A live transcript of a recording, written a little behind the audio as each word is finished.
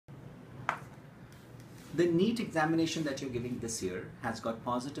The NEET examination that you're giving this year has got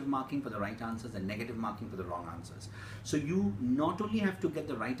positive marking for the right answers and negative marking for the wrong answers. So you not only have to get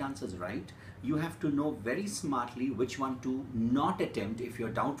the right answers right, you have to know very smartly which one to not attempt if you're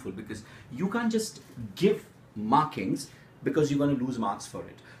doubtful, because you can't just give markings because you're going to lose marks for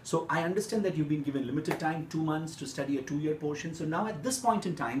it. So I understand that you've been given limited time, 2 months to study a 2-year portion. So now at this point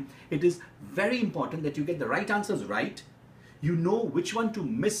in time, it is very important that you get the right answers right. You know which one to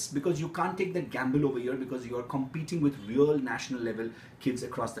miss, because you can't take that gamble over here, because you are competing with real national level kids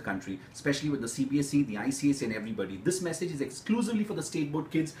across the country, especially with the CBSE, the ICSE and everybody. This message is exclusively for the state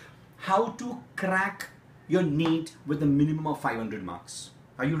board kids. How to crack your NEET with a minimum of 500 marks.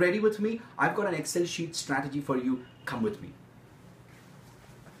 Are you ready with me? I've got an Excel sheet strategy for you. Come with me.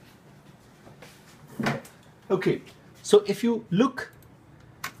 Okay, so if you look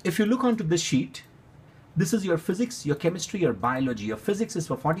onto this sheet, this is your physics, your chemistry, your biology. Your physics is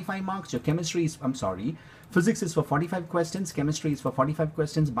for 45 marks, your chemistry is, physics is for 45 questions, chemistry is for 45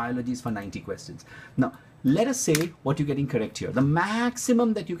 questions, biology is for 90 questions. Now, let us say what you're getting correct here. The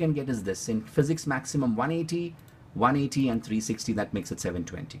maximum that you can get is this. In physics, maximum 180, 180 and 360, that makes it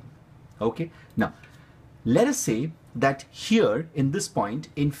 720. Okay, now, let us say that here in this point,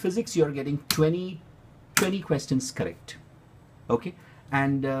 in physics, you're getting 20 questions correct. Okay.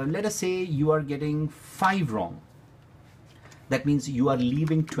 And let us say you are getting 5 wrong. That means you are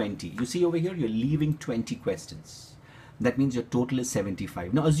leaving 20. You see over here, you're leaving 20 questions. That means your total is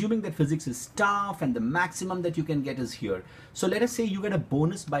 75. Now, assuming that physics is tough and the maximum that you can get is here. So let us say you get a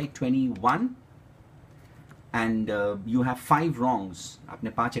bonus by 21 and you have 5 wrongs.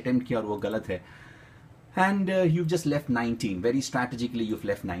 Aapne 5 attempt kiya aur wo galat hai. And you've just left 19. Very strategically, you've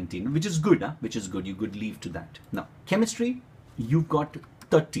left 19, which is good, huh? Which is good. You could leave to that. Now, chemistry, you've got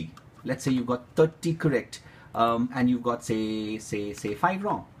 30. Let's say you've got 30 correct, and you've got say 5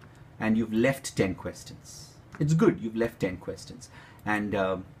 wrong, and you've left 10 questions. It's good. You've left 10 questions, and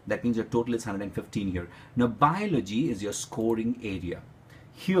that means your total is 115 here. Now, biology is your scoring area.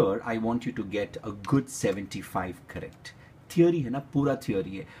 Here, I want you to get a good 75 correct. Theory hai na, pura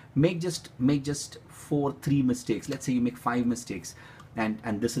theory hai. Make just 3 mistakes. Let's say you make 5 mistakes.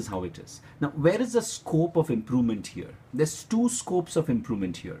 And this is how it is. Now, where is the scope of improvement here? There's 2 scopes of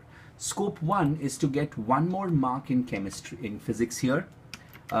improvement here. Scope 1 is to get 1 more mark in chemistry, in physics here.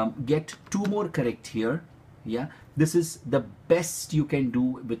 Get 2 more correct here. Yeah, this is the best you can do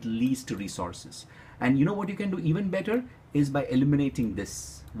with least resources. And you know what you can do even better is by eliminating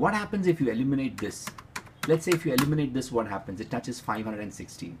this. What happens if you eliminate this? Let's say if you eliminate this, what happens? It touches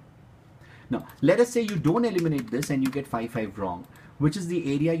 516. Now, let us say you don't eliminate this and you get 5 wrong. Which is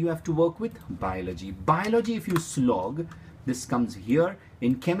the area you have to work with? Biology. Biology, if you slog, this comes here.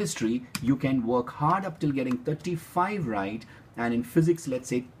 In chemistry, you can work hard up till getting 35 right. And in physics, let's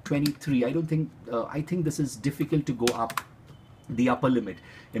say 23. I think this is difficult to go up the upper limit.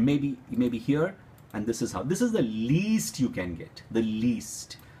 And maybe here, and this is how. This is the least you can get, the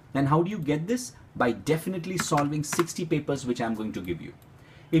least. And how do you get this? By definitely solving 60 papers, which I'm going to give you.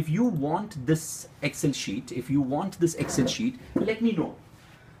 If you want this Excel sheet, let me know.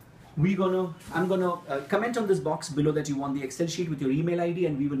 I'm gonna comment on this box below that you want the Excel sheet with your email ID,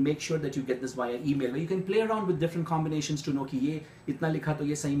 and we will make sure that you get this via email, where you can play around with different combinations to know ki ye itna likha to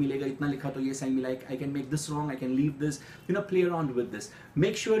ye sahi milega, itna likha to ye sahi milega. I can make this wrong, I can leave this. Play around with this.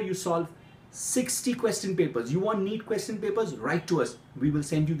 Make sure you solve 60 question papers. You want NEET question papers? Write to us. We will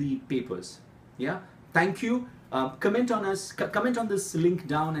send you the papers. Yeah. Thank you. Comment on this link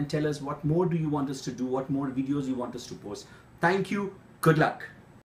down and tell us what more do you want us to do, what more videos you want us to post. Thank you. Good luck.